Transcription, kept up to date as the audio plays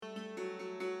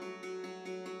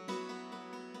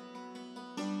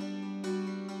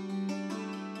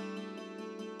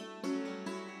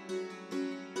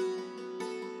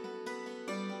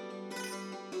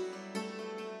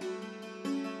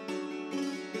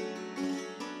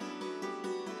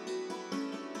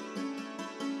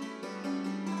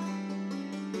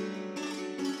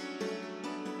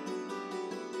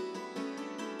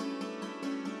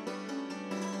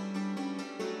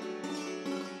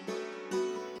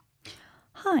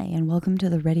Hi, and welcome to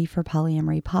the Ready for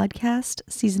Polyamory podcast,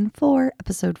 Season 4,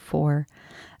 Episode 4.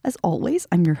 As always,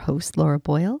 I'm your host, Laura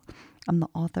Boyle. I'm the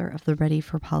author of the Ready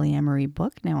for Polyamory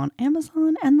book, now on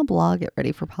Amazon, and the blog at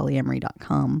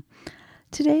readyforpolyamory.com.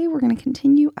 Today, we're going to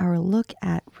continue our look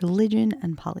at religion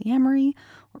and polyamory,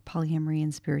 or polyamory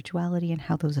and spirituality, and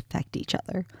how those affect each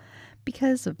other.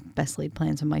 Because of Best Laid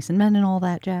Plans of Mice and Men and all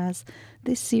that jazz,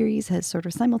 this series has sort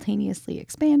of simultaneously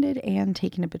expanded and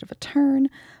taken a bit of a turn,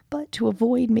 but to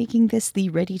avoid making this the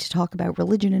Ready to Talk About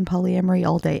Religion and Polyamory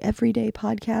All Day Every Day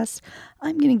podcast,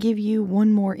 I'm going to give you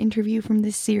one more interview from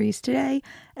this series today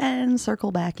and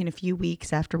circle back in a few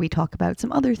weeks after we talk about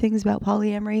some other things about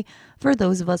polyamory for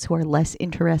those of us who are less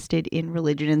interested in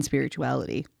religion and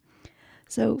spirituality.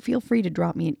 So feel free to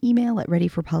drop me an email at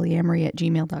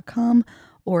readyforpolyamory@gmail.com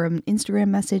or an Instagram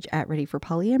message at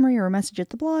readyforpolyamory or a message at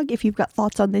the blog if you've got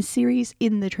thoughts on this series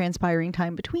in the transpiring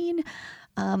time between,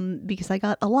 because I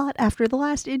got a lot after the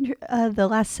last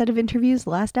set of interviews, the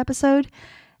last episode,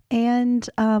 and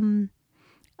I'm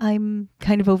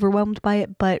kind of overwhelmed by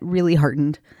it, but really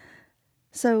heartened.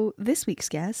 So this week's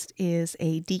guest is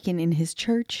a deacon in his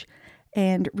church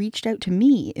and reached out to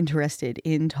me interested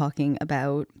in talking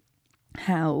about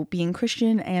how being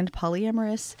Christian and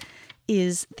polyamorous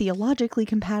is theologically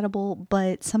compatible,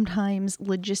 but sometimes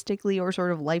logistically or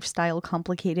sort of lifestyle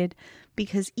complicated,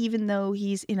 because even though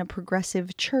he's in a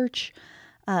progressive church,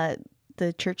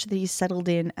 the church that he's settled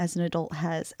in as an adult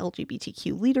has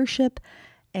LGBTQ leadership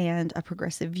and a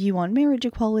progressive view on marriage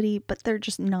equality, but they're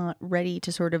just not ready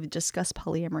to sort of discuss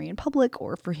polyamory in public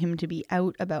or for him to be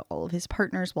out about all of his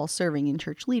partners while serving in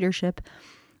church leadership.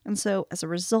 And so as a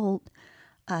result,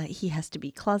 he has to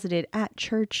be closeted at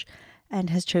church and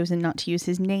has chosen not to use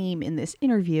his name in this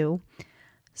interview.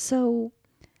 So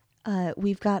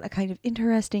we've got a kind of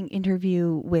interesting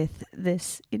interview with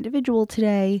this individual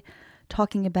today,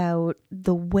 talking about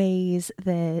the ways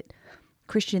that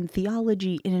Christian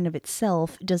theology in and of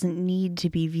itself doesn't need to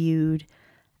be viewed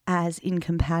as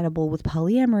incompatible with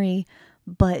polyamory,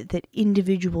 but that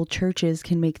individual churches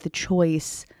can make the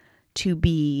choice to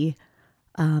be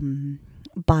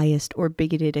biased or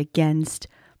bigoted against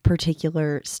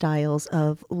particular styles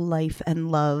of life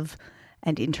and love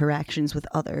and interactions with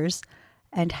others,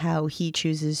 and how he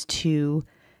chooses to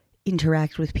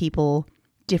interact with people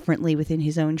differently within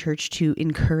his own church to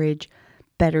encourage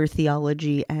better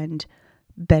theology and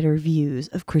better views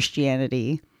of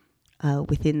Christianity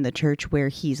within the church where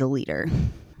he's a leader.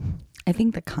 I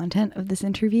think the content of this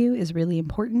interview is really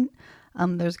important.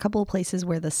 There's a couple of places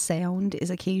where the sound is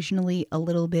occasionally a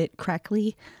little bit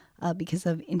crackly because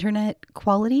of internet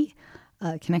quality,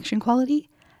 connection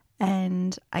quality,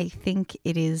 and I think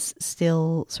it is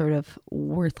still sort of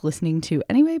worth listening to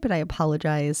anyway, but I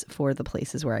apologize for the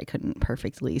places where I couldn't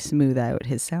perfectly smooth out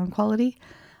his sound quality,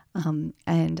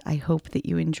 and I hope that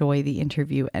you enjoy the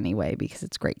interview anyway, because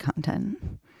it's great content.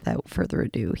 Without further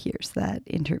ado, here's that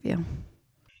interview.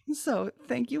 So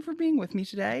thank you for being with me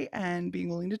today and being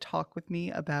willing to talk with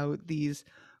me about these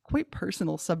quite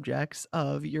personal subjects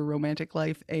of your romantic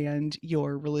life and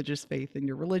your religious faith and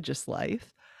your religious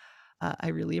life. I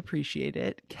really appreciate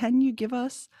it. Can you give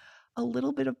us a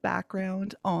little bit of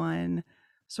background on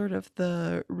sort of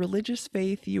the religious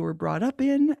faith you were brought up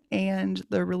in and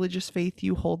the religious faith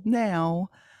you hold now,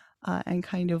 and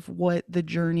kind of what the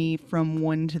journey from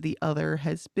one to the other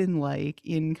has been like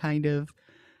in kind of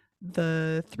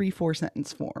the 3-4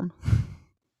 sentence form?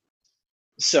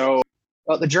 So,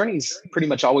 the journey's pretty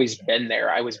much always been there.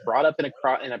 I was brought up in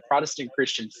a Protestant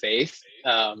Christian faith,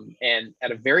 and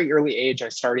at a very early age, I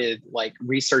started like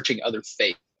researching other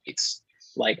faiths.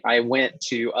 Like I went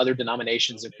to other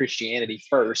denominations of Christianity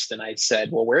first, and I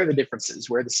said, "Well, where are the differences?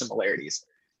 Where are the similarities?"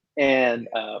 And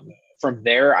from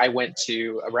there, I went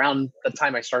to around the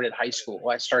time I started high school.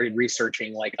 I started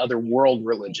researching like other world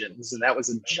religions, and that was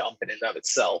a jump in and of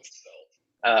itself.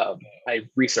 I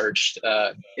researched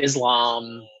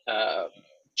Islam,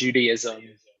 Judaism,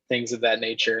 things of that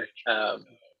nature.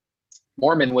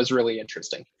 Mormon was really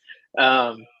interesting.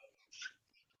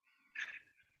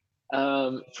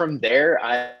 Um, from there,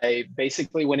 I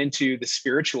basically went into the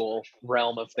spiritual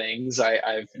realm of things.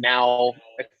 I've now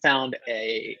found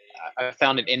I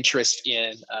found an interest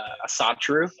in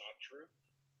Asatru.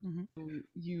 Mm-hmm.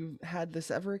 You've had this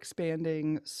ever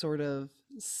expanding sort of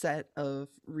set of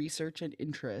research and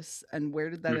interests, and where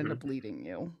did that end Mhm. up leading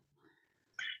you?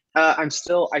 I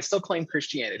still claim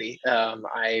Christianity.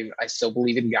 I still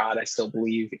believe in God. I still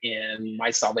believe in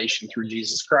my salvation through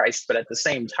Jesus Christ. But at the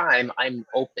same time, I'm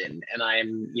open and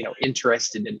I'm,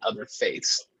 interested in other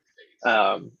faiths.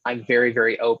 I'm very,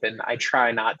 very open. I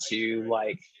try not to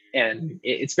like And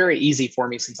it's very easy for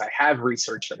me, since I have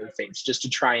researched other faiths, just to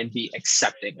try and be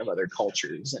accepting of other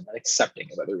cultures and accepting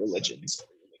of other religions.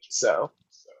 So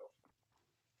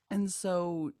And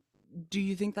so, do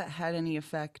you think that had any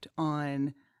effect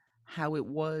on how it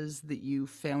was that you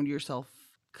found yourself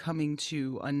coming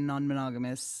to a non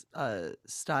monogamous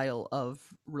style of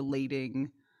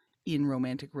relating in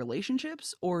romantic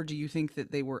relationships? Or do you think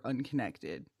that they were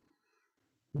unconnected?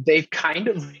 they've kind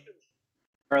of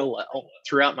parallel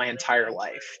throughout my entire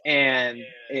life, and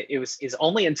it was is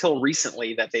only until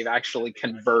recently that they've actually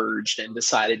converged and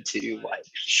decided to like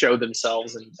show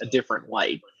themselves in a different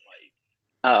light.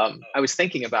 I was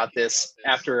thinking about this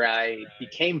after I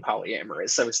became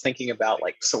polyamorous. I was thinking about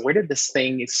like, so where did this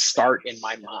thing start in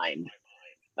my mind?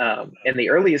 And the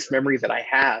earliest memory that I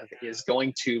have is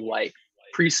going to like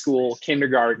preschool,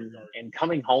 kindergarten, and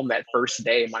coming home that first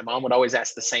day. My mom would always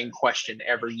ask the same question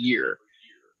every year.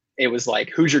 It was like,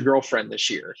 "Who's your girlfriend this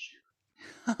year?"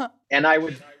 And I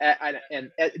would,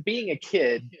 and being a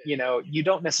kid, you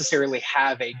don't necessarily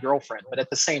have a girlfriend, but at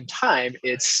the same time,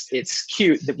 it's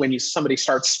cute that when somebody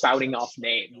starts spouting off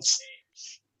names,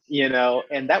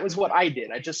 and that was what I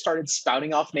did. I just started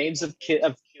spouting off names of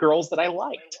girls that I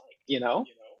liked.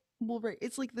 Well, right.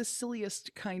 It's like the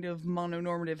silliest kind of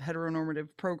mononormative, heteronormative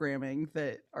programming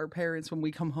that our parents, when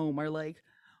we come home, are like,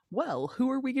 well,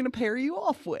 who are we going to pair you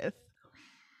off with?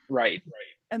 Right.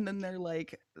 And then they're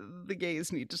like, the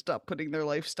gays need to stop putting their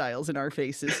lifestyles in our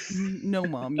faces. No,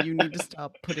 mom, you need to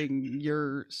stop putting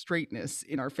your straightness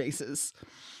in our faces.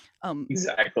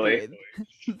 Exactly. Anyway,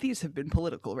 these have been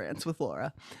political rants with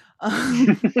Laura.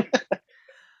 Um,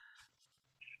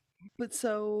 but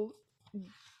so,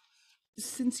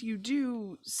 since you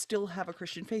do still have a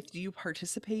Christian faith, do you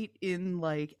participate in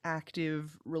like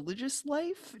active religious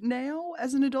life now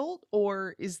as an adult?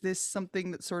 Or is this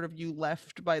something that sort of you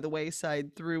left by the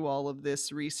wayside through all of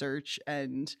this research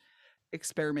and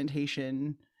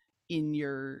experimentation in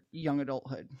your young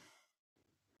adulthood?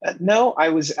 No, I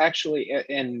was actually,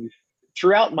 and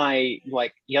throughout my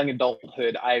like young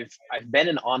adulthood, I've been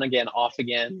an on again, off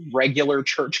again regular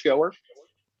churchgoer,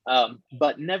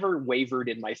 but never wavered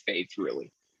in my faith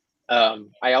really.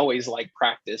 I always like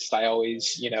practiced. I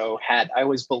always, I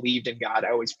always believed in God.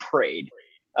 I always prayed.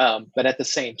 But at the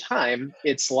same time,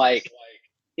 it's like,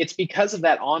 it's because of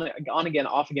that on again,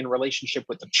 off again relationship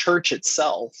with the church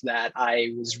itself that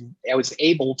I was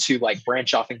able to like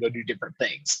branch off and go do different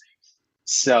things.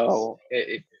 So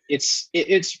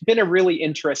it's been a really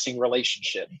interesting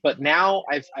relationship. But now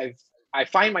I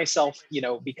find myself,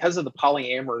 because of the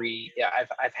polyamory, yeah,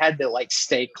 I've had to like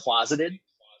stay closeted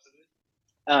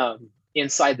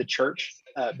inside the church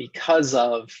because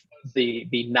of the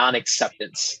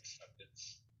non-acceptance.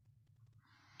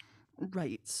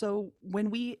 Right. So when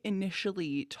we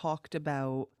initially talked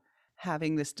about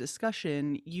having this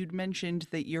discussion, you'd mentioned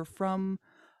that you're from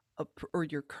or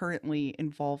you're currently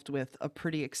involved with a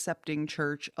pretty accepting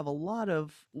church of a lot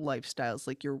of lifestyles.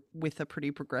 Like you're with a pretty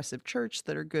progressive church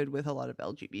that are good with a lot of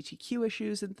LGBTQ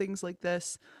issues and things like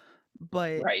this,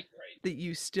 but Right. that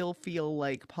you still feel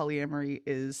like polyamory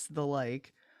is the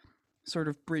like sort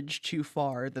of bridge too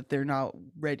far that they're not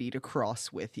ready to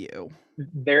cross with you.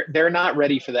 They're not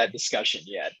ready for that discussion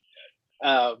yet.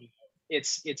 Um,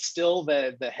 it's still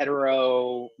the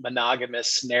hetero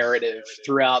monogamous narrative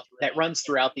throughout that runs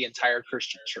throughout the entire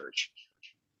Christian church.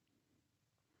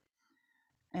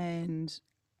 And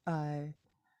uh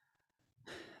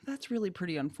that's really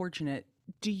pretty unfortunate.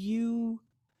 Do you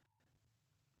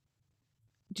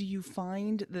do you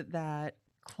find that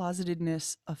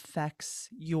closetedness affects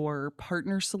your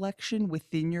partner selection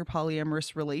within your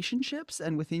polyamorous relationships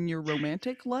and within your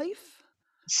romantic life?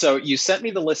 So you sent me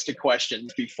the list of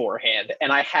questions beforehand,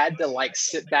 and I had to like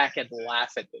sit back and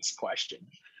laugh at this question,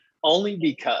 only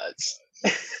because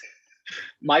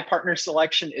my partner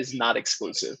selection is not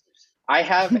exclusive. I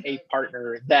have a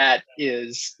partner that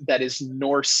is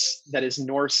Norse,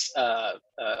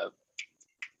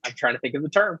 I'm trying to think of the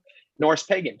term, Norse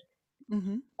pagan.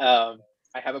 Mm-hmm. I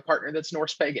have a partner that's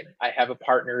Norse pagan. I have a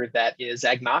partner that is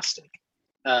agnostic.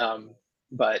 Um,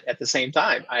 but at the same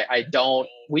time, I don't.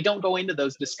 We don't go into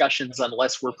those discussions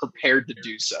unless we're prepared to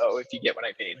do so. If you get what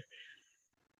I mean.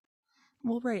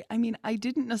 Well, right. I mean, I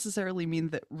didn't necessarily mean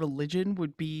that religion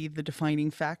would be the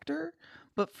defining factor,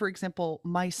 but for example,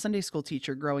 my Sunday school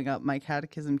teacher growing up, my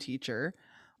catechism teacher,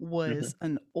 Mm-hmm. was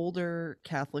an older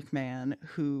Catholic man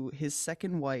who his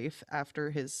second wife,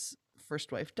 after his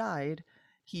first wife died,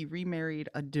 he remarried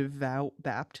a devout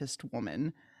Baptist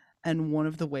woman. And one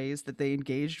of the ways that they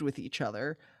engaged with each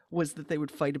other was that they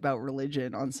would fight about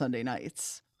religion on Sunday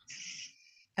nights.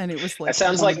 And it was That like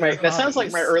sounds one like of their my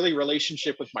hobbies. early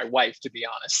relationship with my wife, to be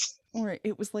honest. Or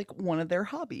it was like one of their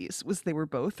hobbies was they were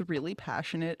both really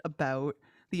passionate about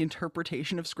the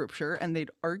interpretation of scripture, and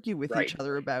they'd argue with Right. each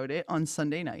other about it on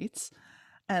Sunday nights.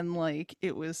 And like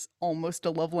it was almost a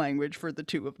love language for the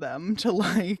two of them to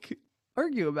like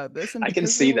argue about this. And I can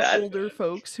because they see were that. older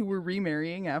folks who were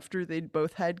remarrying after they'd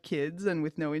both had kids and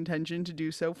with no intention to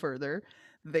do so further,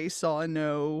 they saw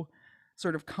no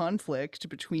sort of conflict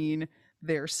between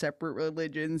their separate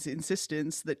religions'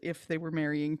 insistence that if they were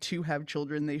marrying to have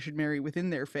children, they should marry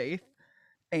within their faith,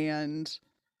 and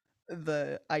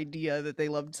the idea that they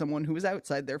loved someone who was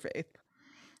outside their faith.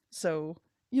 So,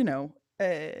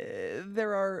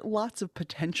 there are lots of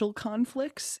potential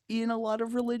conflicts in a lot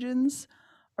of religions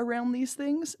around these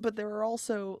things, but there are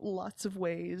also lots of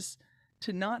ways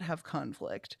to not have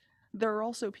conflict. There are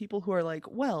also people who are like,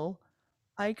 well,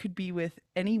 I could be with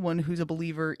anyone who's a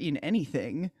believer in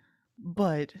anything,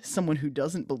 but someone who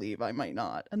doesn't believe, I might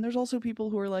not. And there's also people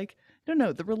who are like, no,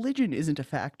 no, the religion isn't a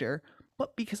factor,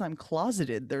 but because I'm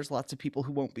closeted, there's lots of people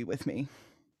who won't be with me.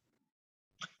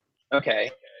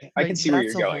 Okay, I can Right? see where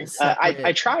That's you're a whole going.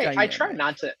 I separate try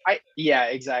not dynamic. to. I Yeah,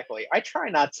 exactly. I try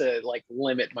not to like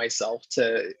limit myself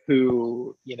to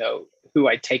who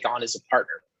I take on as a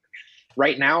partner.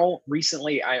 Right now,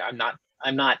 recently, I'm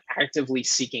not actively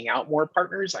seeking out more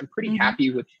partners. I'm pretty Hmm. happy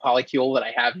with the polycule that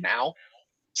I have now.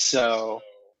 So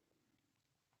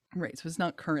Right. So it's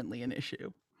not currently an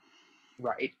issue.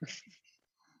 right.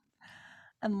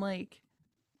 And like,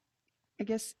 I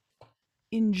guess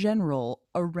in general,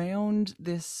 around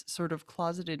this sort of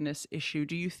closetedness issue,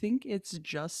 do you think it's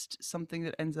just something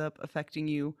that ends up affecting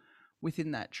you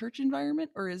within that church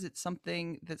environment, or is it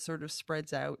something that sort of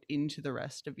spreads out into the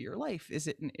rest of your life? Is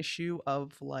it an issue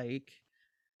of like,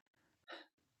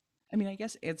 I mean, I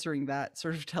guess answering that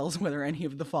sort of tells whether any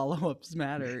of the follow ups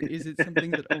matter. Is it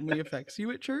something that only affects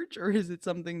you at church, or is it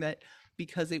something that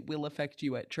because it will affect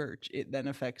you at church, it then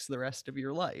affects the rest of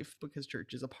your life because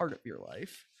church is a part of your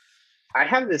life? I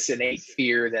have this innate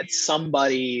fear that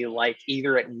somebody, like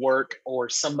either at work or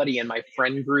somebody in my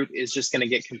friend group, is just going to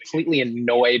get completely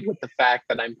annoyed with the fact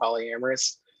that I'm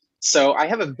polyamorous. So I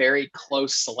have a very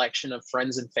close selection of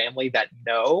friends and family that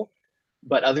know,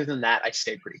 but other than that, I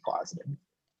stay pretty closeted.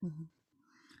 Mhm.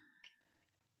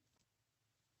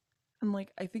 And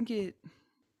like, I think it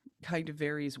kind of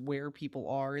varies where people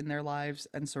are in their lives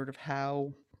and sort of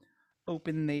how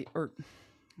open they, or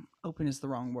open is the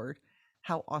wrong word,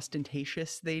 how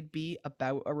ostentatious they'd be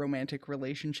about a romantic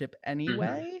relationship Hmm.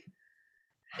 anyway,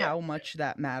 Yeah, how much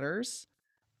that matters.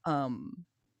 Um,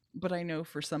 but I know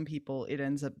for some people it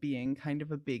ends up being kind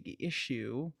of a big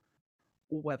issue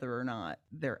whether or not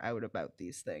they're out about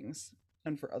these things.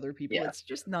 And for other people, yeah, it's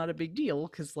just not a big deal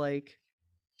because, like,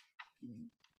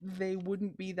 they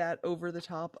wouldn't be that over the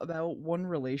top about one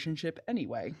relationship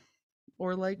anyway.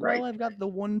 Or, like, well, right. I've got the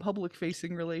one public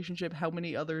facing relationship. How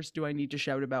many others do I need to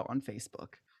shout about on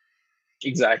Facebook?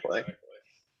 Exactly.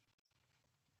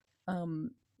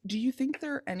 Um, do you think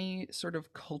there are any sort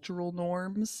of cultural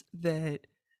norms that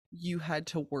you had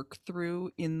to work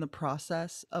through in the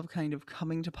process of kind of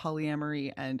coming to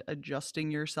polyamory and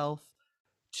adjusting yourself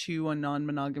to a non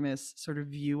monogamous sort of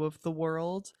view of the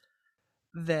world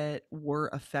that were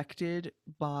affected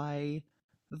by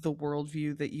the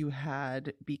worldview that you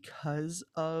had because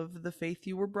of the faith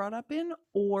you were brought up in?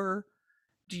 Or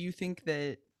do you think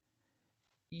that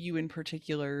you in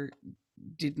particular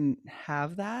didn't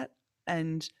have that?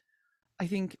 And I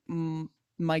think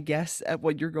my guess at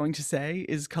what you're going to say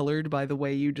is colored by the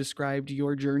way you described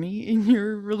your journey in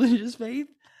your religious faith.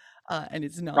 And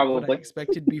it's not what I Probably.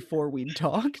 expected before we'd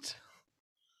talked.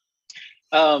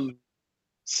 Um,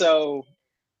 so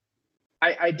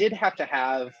I did have to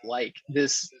have like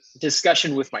this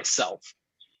discussion with myself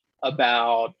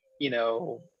about,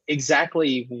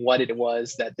 exactly what it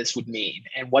was that this would mean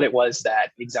and what it was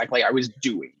that exactly I was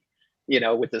doing,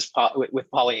 with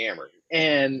with polyamory.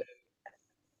 And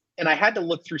I had to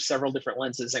look through several different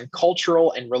lenses, and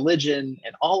cultural and religion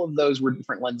and all of those were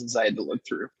different lenses I had to look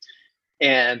through.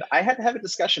 And I had to have a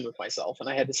discussion with myself, and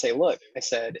I had to say, look, I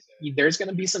said, there's going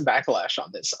to be some backlash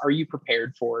on this. Are you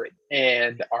prepared for it?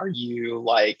 And are you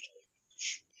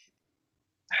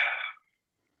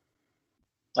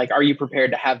are you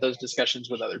prepared to have those discussions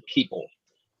with other people?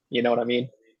 You know what I mean?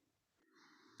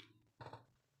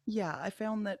 Yeah, I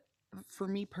found that for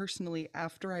me personally,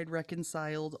 after I'd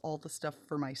reconciled all the stuff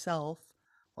for myself,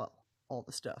 well, all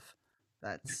the stuff,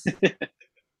 that's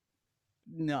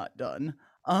not done.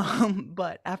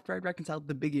 But after I'd reconciled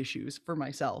the big issues for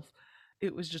myself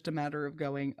it was just a matter of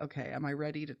going, okay, am I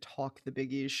ready to talk the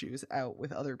big issues out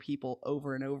with other people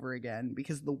over and over again,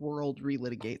 because the world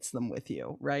relitigates them with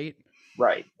you, right?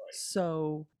 Right.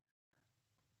 So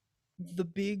the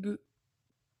big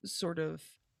sort of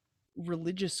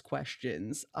religious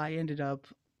questions I ended up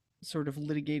sort of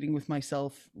litigating with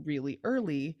myself really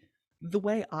early. The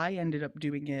way I ended up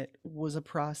doing it was a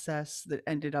process that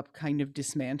ended up kind of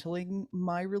dismantling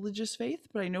my religious faith,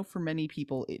 but I know for many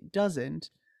people it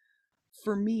doesn't.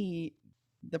 For me,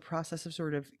 the process of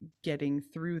sort of getting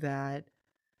through that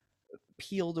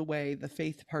peeled away the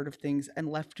faith part of things and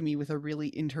left me with a really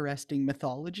interesting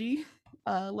mythology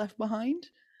left behind.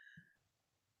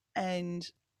 And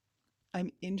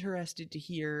I'm interested to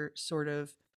hear sort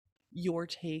of your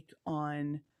take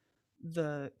on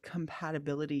the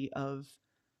compatibility of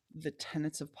the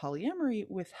tenets of polyamory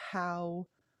with how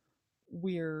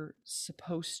we're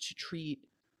supposed to treat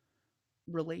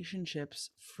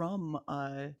relationships from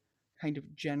a kind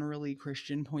of generally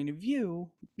Christian point of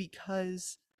view,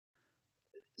 because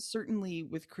certainly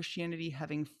with Christianity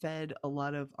having fed a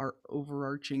lot of our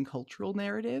overarching cultural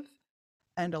narrative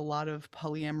and a lot of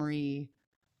polyamory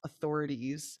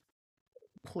authorities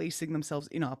placing themselves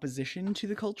in opposition to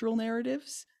the cultural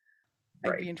narratives, I'd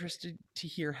Right. be interested to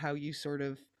hear how you sort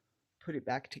of put it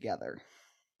back together.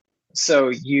 So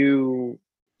you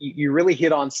really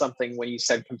hit on something when you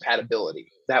said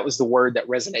compatibility. That was the word that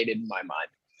resonated in my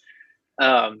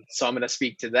mind. So I'm going to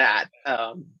speak to that.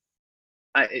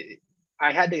 I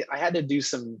I had to do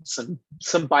some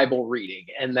Bible reading,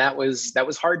 and that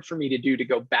was hard for me to do, to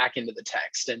go back into the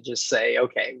text and just say,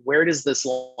 okay, where does this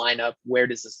line up? Where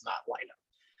does this not line up?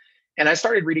 And I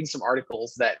started reading some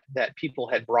articles that people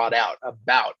had brought out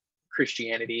about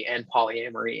Christianity and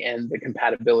polyamory and the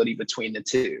compatibility between the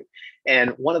two.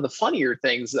 And one of the funnier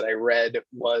things that I read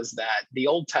was that the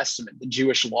Old Testament, the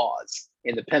Jewish laws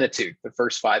in the Pentateuch, the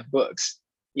first 5 books,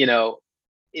 you know,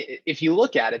 if you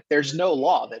look at it, there's no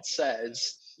law that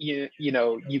says you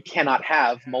cannot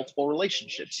have multiple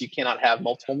relationships, you cannot have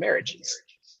multiple marriages.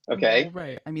 Okay. Well,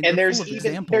 right. I mean, And they're full of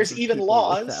examples there's of even people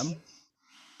with laws. them.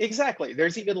 Exactly.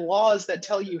 There's even laws that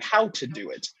tell you how to do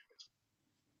it.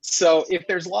 So if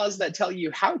there's laws that tell you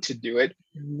how to do it,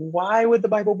 why would the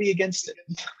Bible be against it?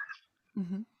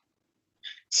 Mm-hmm.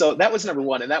 So that was number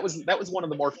one, and that was one of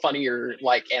the more funnier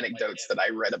like anecdotes that I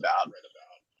read about.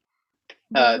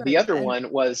 Well, The right. other And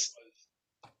one was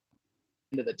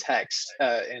into the text,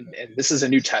 and this is a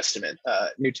New Testament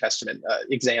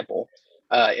example.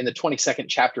 In the 22nd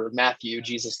chapter of Matthew,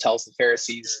 Jesus tells the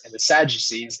Pharisees and the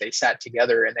Sadducees, they sat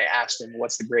together and they asked him,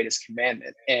 what's the greatest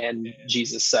commandment? And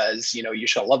Jesus says, you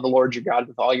shall love the Lord your God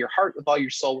with all your heart, with all your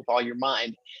soul, with all your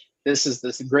mind. This is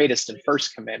the greatest and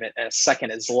first commandment, and a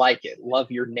second is like it: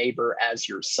 love your neighbor as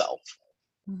yourself.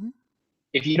 mm-hmm.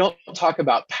 If you don't talk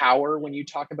about power when you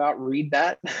talk about read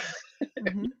that,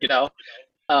 Mm-hmm. you know,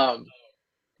 um,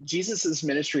 Jesus's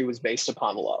ministry was based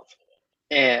upon love,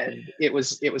 and it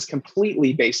was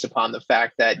completely based upon the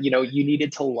fact that you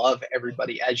needed to love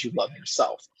everybody as you love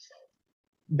yourself.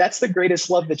 That's the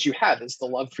greatest love that you have, is the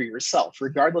love for yourself,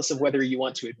 regardless of whether you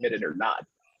want to admit it or not.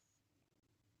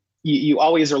 You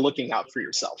always are looking out for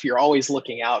yourself. You're always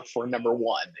looking out for number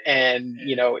one. And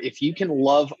if you can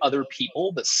love other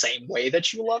people the same way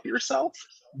that you love yourself,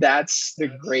 that's the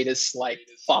greatest like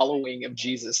following of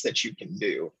Jesus that you can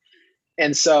do.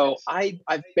 And so I've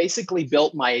basically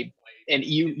built my, and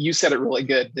you said it really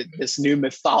good, that this new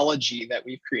mythology that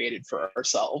we've created for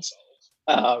ourselves.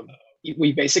 Um,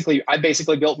 I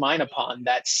basically built mine upon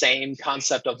that same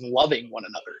concept of loving one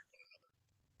another,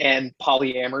 and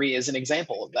polyamory is an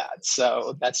example of that.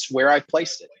 So that's where I've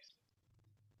placed it.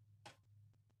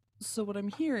 So what I'm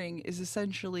hearing is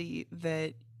essentially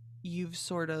that you've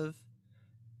sort of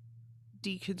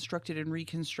deconstructed and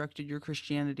reconstructed your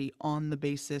Christianity on the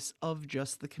basis of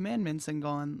just the commandments and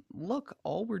gone, look,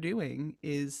 all we're doing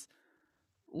is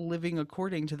living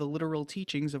according to the literal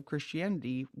teachings of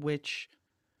Christianity, which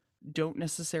don't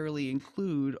necessarily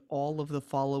include all of the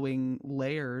following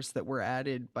layers that were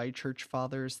added by church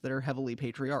fathers that are heavily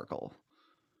patriarchal.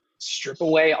 Strip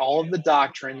away all of the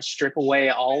doctrines, strip away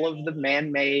all of the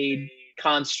man-made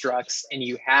constructs, and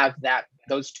you have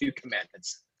those 2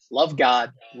 commandments: love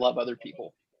God, love other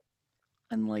people.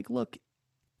 And like, look,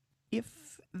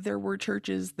 if there were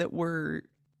churches that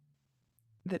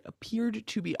appeared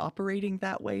to be operating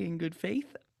that way in good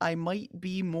faith, I might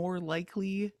be more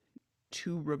likely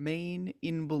to remain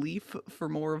in belief for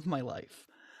more of my life.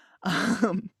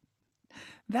 Um,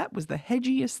 that was the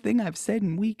hedgiest thing I've said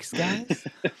in weeks, guys.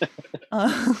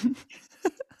 Um,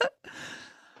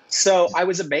 So I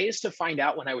was amazed to find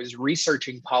out when I was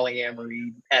researching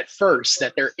polyamory at first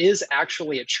that there is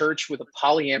actually a church with a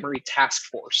polyamory task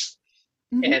force,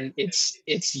 Mm-hmm. and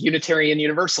it's Unitarian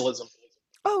Universalism.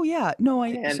 Oh yeah, no,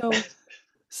 And so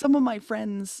some of my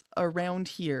friends around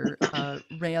here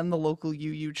ran the local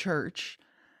UU church,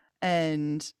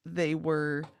 and they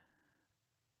were,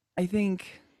 I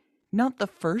think, not the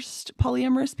first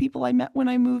polyamorous people I met when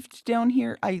I moved down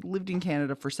here. I lived in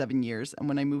Canada for 7 years, and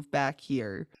when I moved back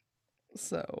here,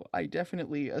 so I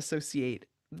definitely associate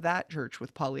that church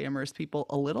with polyamorous people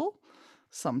a little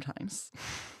sometimes.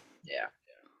 yeah,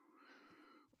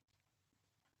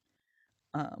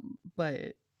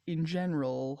 But in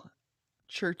general,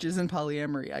 churches and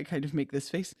polyamory, I kind of make this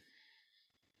face.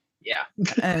 yeah.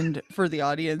 And for the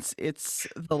audience, it's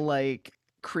the like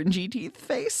cringy teeth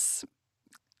face.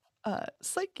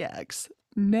 Sight gags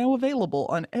now available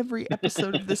on every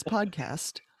episode of this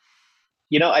podcast.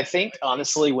 I think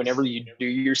honestly, whenever you do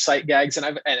your sight gags,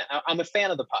 and I'm a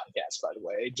fan of the podcast, by the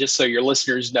way, just so your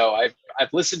listeners know,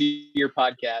 I've listened to your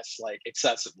podcast like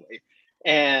excessively,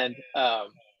 and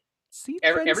See,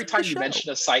 friends every of the time you show.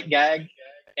 mention a sight gag,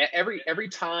 every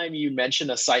time you mention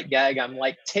a sight gag, I'm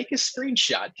like, take a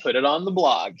screenshot, put it on the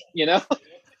blog,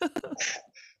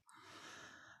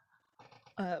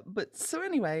 But so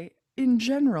anyway, in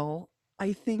general,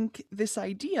 I think this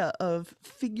idea of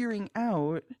figuring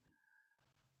out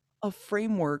a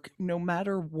framework, no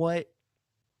matter what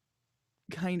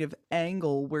kind of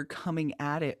angle we're coming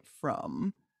at it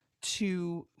from,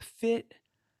 to fit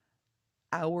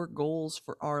our goals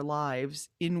for our lives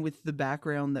in with the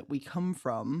background that we come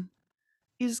from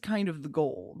is kind of the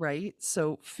goal, right?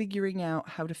 So figuring out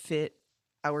how to fit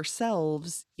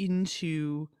ourselves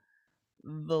into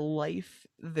the life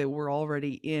that we're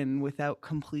already in without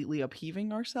completely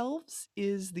upheaving ourselves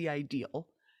is the ideal.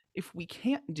 If we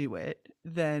can't do it,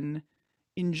 then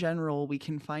in general, we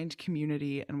can find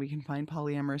community and we can find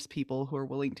polyamorous people who are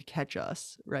willing to catch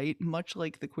us, right? Much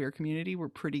like the queer community, we're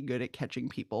pretty good at catching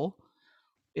people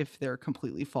if they're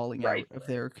completely falling out right? of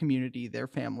their community, their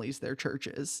families, their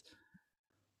churches.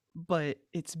 But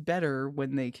it's better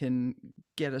when they can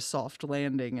get a soft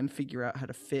landing and figure out how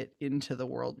to fit into the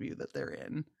worldview that they're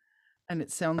in. And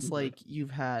it sounds Mhm. like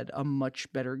you've had a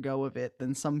much better go of it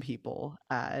than some people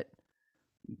at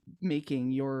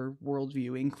making your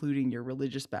worldview, including your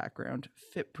religious background,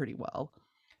 fit pretty well.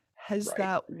 Has Right.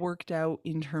 that worked out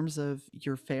in terms of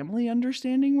your family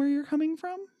understanding where you're coming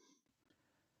from?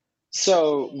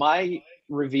 So my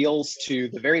reveals to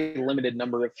the very limited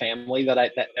number of family that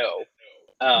know.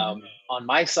 Mm-hmm. On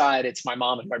my side, it's my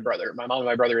mom and my brother. My mom and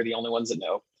my brother are the only ones that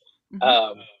know.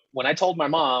 Mm-hmm. When I told my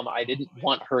mom, I didn't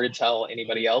want her to tell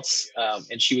anybody else,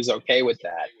 and she was okay with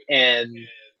that. And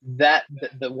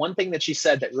the one thing that she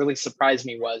said that really surprised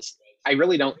me was, "I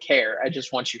really don't care. I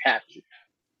just want you happy."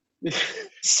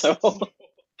 So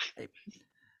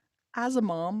As a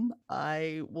mom,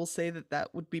 I will say that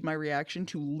that would be my reaction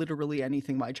to literally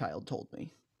anything my child told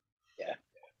me. yeah,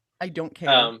 I don't care.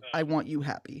 um, I want you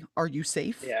happy. Are you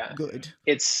safe? yeah, Good.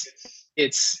 it's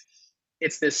it's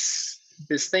it's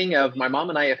this thing of my mom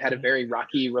and I have had a very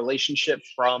rocky relationship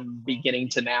from beginning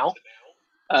to now.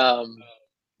 Um,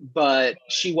 but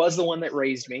she was the one that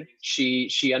raised me.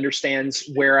 She understands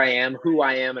where I am, who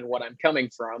I am, and what I'm coming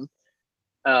from.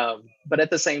 But at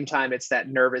the same time, it's that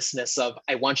nervousness of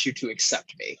I want you to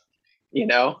accept me, you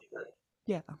know.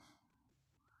 Yeah.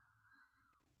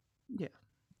 Yeah.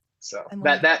 So And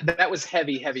that like, that that was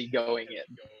heavy going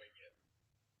in.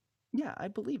 yeah, I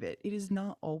believe it. It is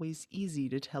not always easy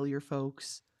to tell your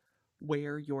folks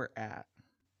where you're at,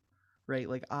 right?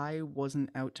 Like, I wasn't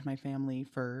out to my family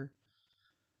for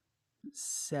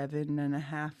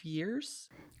 7.5 years.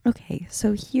 Okay,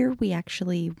 so here we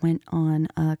actually went on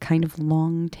a kind of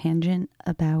long tangent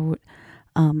about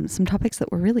some topics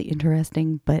that were really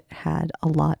interesting, but had a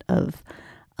lot of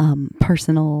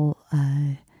personal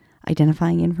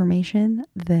identifying information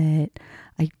that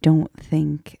I don't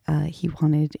think he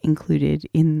wanted included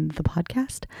in the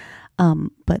podcast.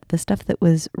 But the stuff that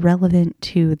was relevant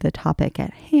to the topic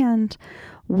at hand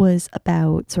was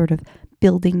about sort of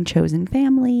building chosen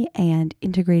family and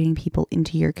integrating people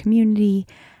into your community,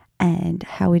 and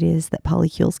how it is that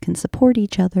polycules can support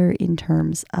each other in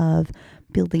terms of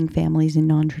building families in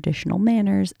non-traditional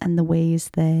manners, and the ways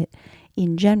that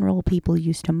in general people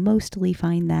used to mostly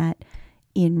find that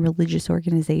in religious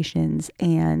organizations,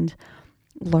 and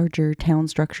larger town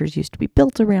structures used to be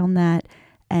built around that,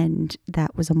 and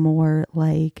that was a more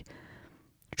like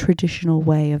traditional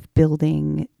way of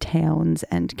building towns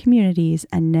and communities.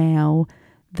 And now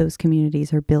those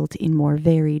communities are built in more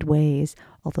varied ways,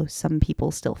 although some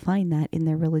people still find that in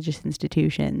their religious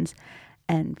institutions.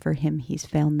 And for him, he's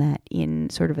found that in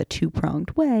sort of a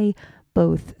two-pronged way,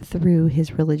 both through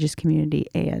his religious community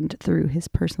and through his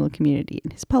personal community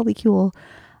and his polycule.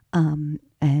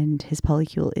 And his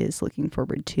polycule is looking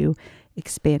forward to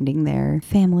expanding their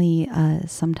family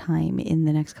sometime in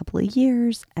the next couple of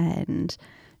years and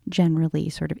generally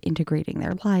sort of integrating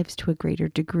their lives to a greater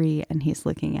degree. And he's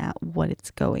looking at what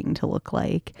it's going to look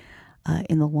like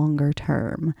in the longer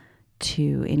term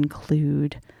to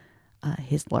include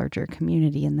his larger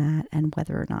community in that, and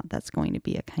whether or not that's going to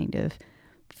be a kind of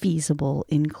feasible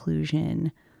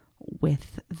inclusion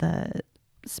with the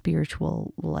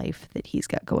spiritual life that he's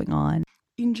got going on.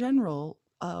 In general,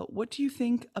 what do you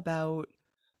think about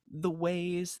the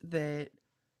ways that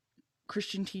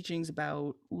Christian teachings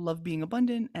about love being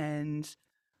abundant and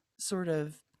sort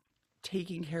of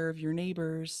taking care of your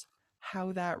neighbors,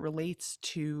 how that relates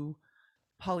to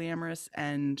polyamorous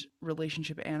and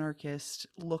relationship anarchist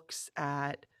looks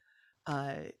at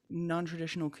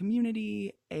non-traditional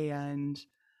community and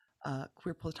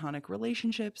queer platonic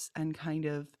relationships, and kind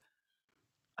of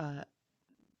uh,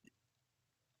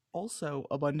 also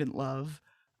abundant love,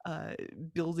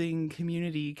 building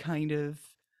community kind of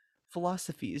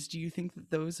philosophies? Do you think that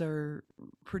those are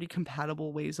pretty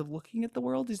compatible ways of looking at the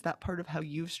world? Is that part of how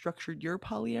you've structured your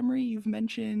polyamory? You've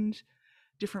mentioned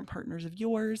different partners of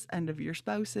yours and of your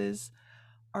spouses.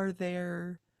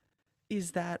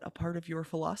 Is that a part of your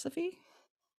philosophy?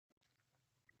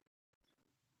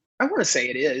 I want to say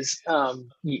it is.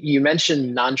 You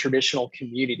mentioned non-traditional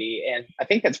community, and I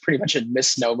think that's pretty much a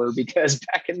misnomer because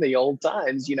back in the old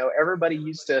times, everybody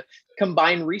used to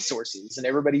combine resources and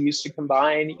everybody used to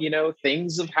combine,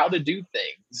 things of how to do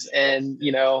things,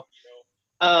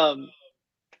 um,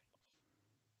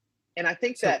 and I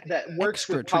think So that works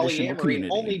extra with traditional polyamory community.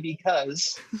 only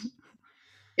because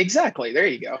exactly there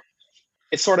you go.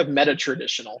 It's sort of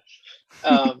meta-traditional.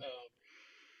 Um,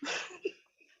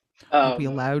 Are we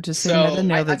allowed to say meta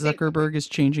now I that think, Zuckerberg is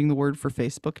changing the word for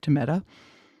Facebook to meta?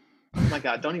 oh my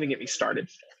God, don't even get me started.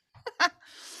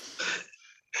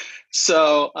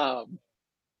 So,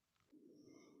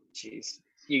 geez,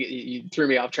 you threw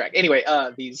me off track. Anyway,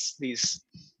 these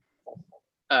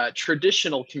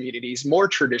traditional communities, more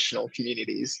traditional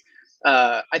communities,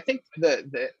 I think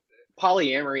the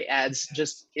polyamory adds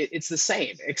it's the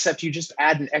same, except you just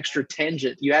add an extra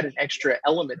tangent. You add an extra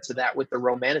element to that with the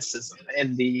romanticism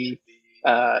and the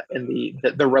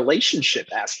relationship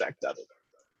aspect of it.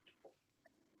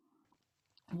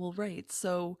 Well, right.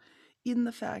 So, in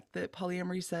the fact that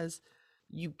polyamory says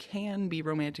you can be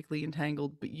romantically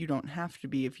entangled, but you don't have to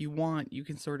be. If you want, you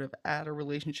can sort of add a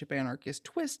relationship anarchist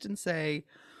twist and say,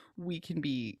 we can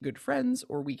be good friends,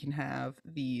 or we can have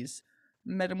these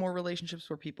metamor relationships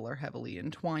where people are heavily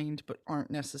entwined but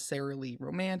aren't necessarily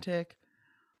romantic.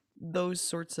 Those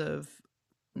sorts of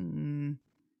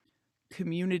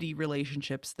community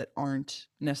relationships that aren't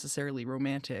necessarily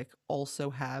romantic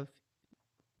also have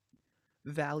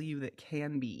value that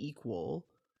can be equal,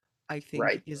 I think,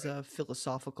 Right. is a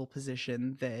philosophical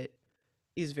position that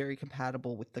is very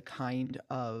compatible with the kind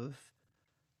of,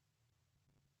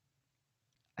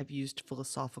 I've used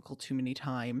philosophical too many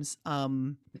times.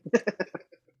 I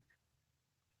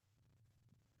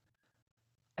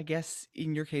guess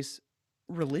in your case,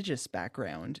 religious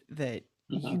background that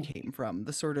you came from,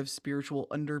 the sort of spiritual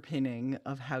underpinning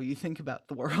of how you think about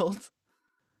the world.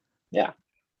 Yeah.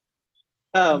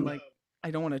 And like, I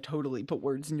don't want to totally put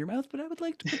words in your mouth, but I would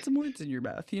like to put some words in your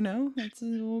mouth, That's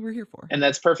what we're here for. And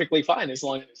that's perfectly fine as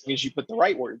long as you put the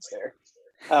right words there.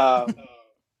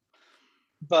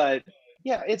 But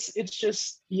yeah, it's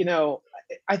just,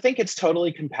 I think it's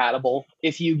totally compatible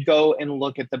if you go and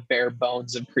look at the bare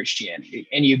bones of Christianity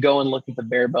and you go and look at the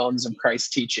bare bones of Christ's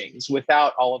teachings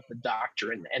without all of the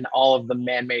doctrine and all of the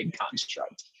man-made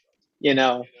construct.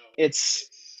 It's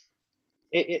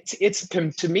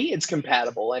to me it's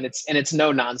compatible, and it's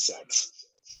no nonsense.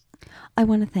 I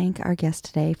want to thank our guest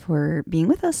today for being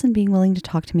with us and being willing to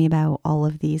talk to me about all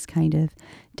of these kind of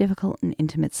difficult and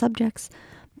intimate subjects.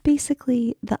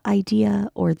 Basically, the idea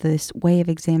or this way of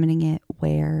examining it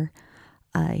where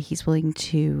he's willing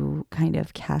to kind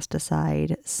of cast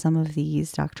aside some of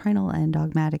these doctrinal and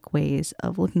dogmatic ways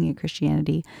of looking at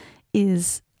Christianity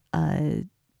is a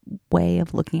way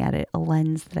of looking at it, a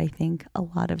lens that I think a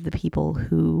lot of the people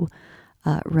who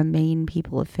remain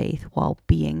people of faith while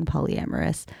being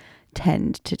polyamorous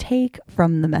tend to take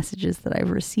from the messages that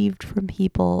I've received from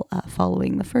people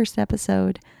following the first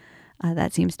episode.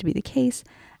 That seems to be the case.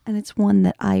 And it's one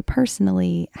that I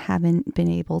personally haven't been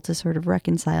able to sort of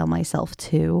reconcile myself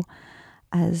to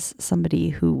as somebody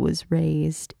who was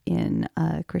raised in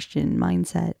a Christian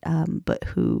mindset, but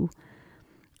who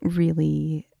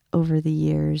really over the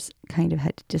years kind of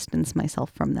had to distance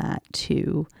myself from that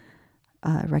to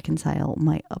reconcile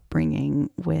my upbringing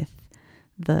with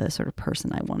the sort of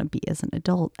person I want to be as an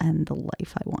adult and the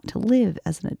life I want to live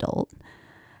as an adult.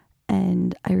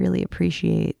 And I really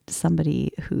appreciate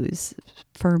somebody who's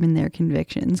firm in their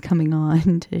convictions coming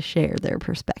on to share their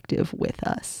perspective with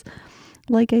us.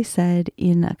 Like I said,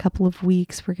 in a couple of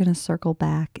weeks, we're going to circle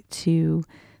back to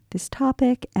this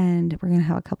topic, and we're going to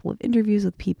have a couple of interviews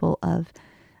with people of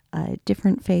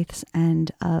different faiths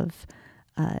and of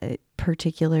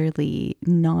particularly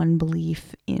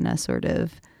non-belief in a sort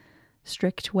of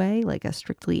strict way, like a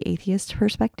strictly atheist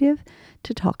perspective,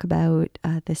 to talk about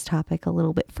this topic a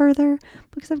little bit further,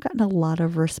 because I've gotten a lot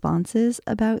of responses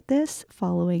about this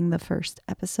following the first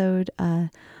episode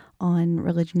on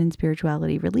religion and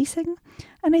spirituality releasing,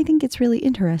 and I think it's really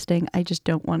interesting. I just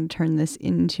don't want to turn this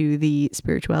into the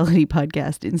spirituality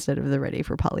podcast instead of the Ready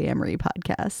for Polyamory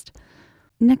podcast.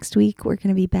 Next week, we're going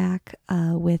to be back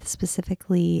with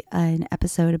specifically an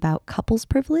episode about couples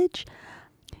privilege.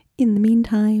 In the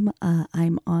meantime,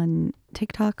 I'm on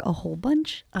TikTok a whole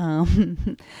bunch.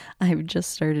 I've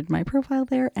just started my profile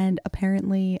there, and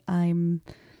apparently I'm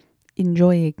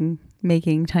enjoying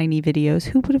making tiny videos.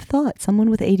 Who would have thought someone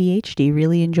with ADHD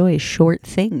really enjoys short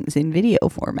things in video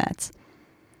formats?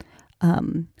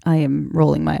 I am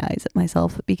rolling my eyes at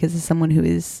myself because as someone who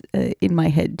is in my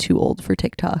head too old for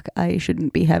TikTok, I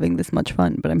shouldn't be having this much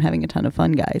fun, but I'm having a ton of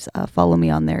fun, guys. Follow me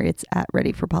on there. It's at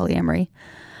Ready for Polyamory.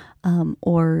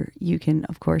 Or you can,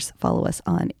 of course, follow us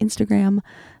on Instagram,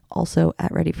 also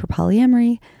at Ready for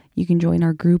Polyamory. You can join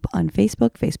our group on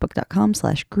Facebook,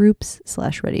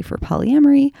 facebook.com/groups/Ready for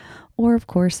Polyamory, or, of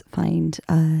course, find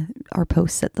our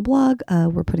posts at the blog.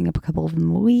 We're putting up a couple of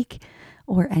them a week,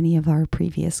 or any of our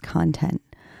previous content.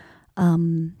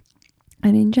 And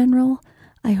in general,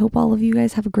 I hope all of you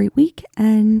guys have a great week,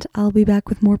 and I'll be back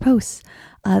with more posts.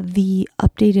 The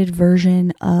updated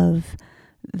version of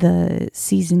the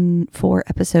season 4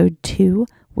 episode 2,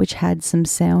 which had some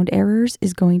sound errors,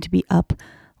 is going to be up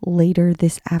later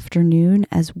this afternoon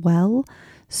as well.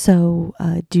 So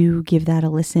do give that a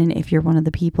listen if you're one of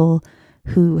the people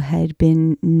who had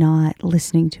been not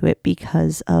listening to it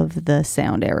because of the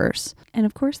sound errors. And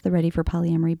of course, the Ready for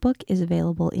Polyamory book is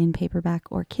available in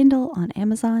paperback or Kindle on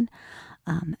Amazon.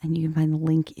 And you can find the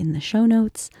link in the show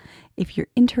notes. If you're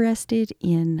interested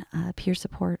in peer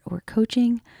support or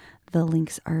coaching, the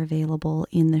links are available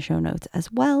in the show notes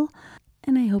as well.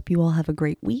 And I hope you all have a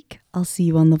great week. I'll see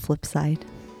you on the flip side.